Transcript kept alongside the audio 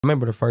I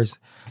remember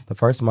the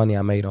first money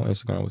I made on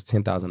Instagram was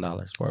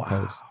 $10,000 for a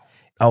post.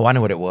 Oh, I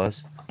know what it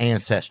was.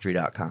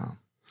 Ancestry.com.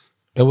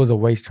 It was a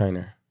waist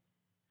trainer.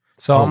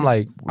 So I'm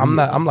like,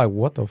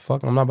 what the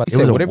fuck? I'm not about to say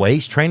It was whatever. a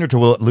waist trainer to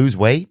lose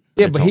weight?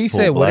 Yeah, but he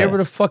said whatever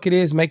the fuck it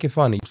is, make it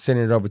funny.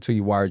 Sending it over to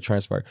you wire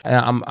transfer.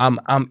 And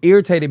I'm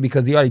irritated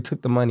because he already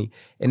took the money,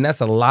 and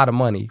that's a lot of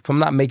money from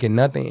not making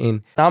nothing.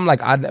 And I'm like,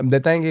 the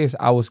thing is,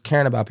 I was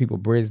caring about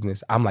people's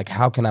business. I'm like,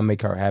 how can I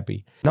make her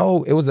happy?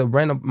 No, it was a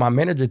random. My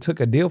manager took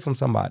a deal from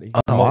somebody.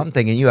 Oh, I'm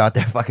thinking you out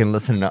there fucking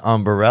listening to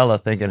Umbrella,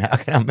 thinking, how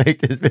can I make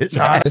this bitch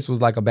happy? This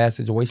was like a bad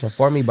situation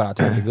for me, but I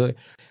turned it good.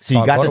 So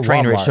you got the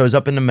trainer. It shows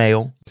up in the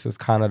mail. This is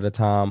kind of the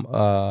time.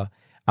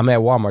 I'm at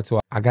Walmart too.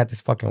 I got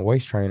this fucking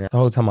waist trainer. The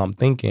whole time I'm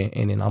thinking,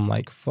 and then I'm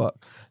like, fuck.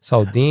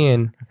 So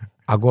then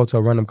I go up to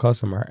a random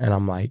customer, and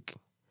I'm like,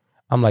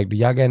 do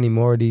y'all got any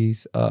more of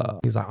these?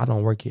 He's like, I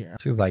don't work here.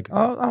 She's like,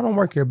 oh, I don't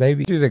work here,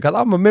 baby. She's like, cause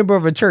I'm a member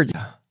of a church.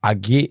 I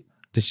get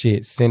the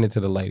shit, send it to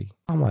the lady.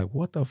 I'm like,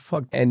 what the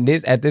fuck? And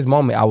at this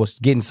moment, I was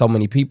getting so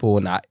many people,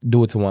 and I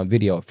do it to one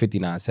video,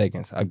 59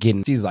 seconds.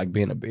 She's like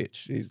being a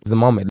bitch. The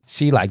moment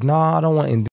she like, no, I don't want.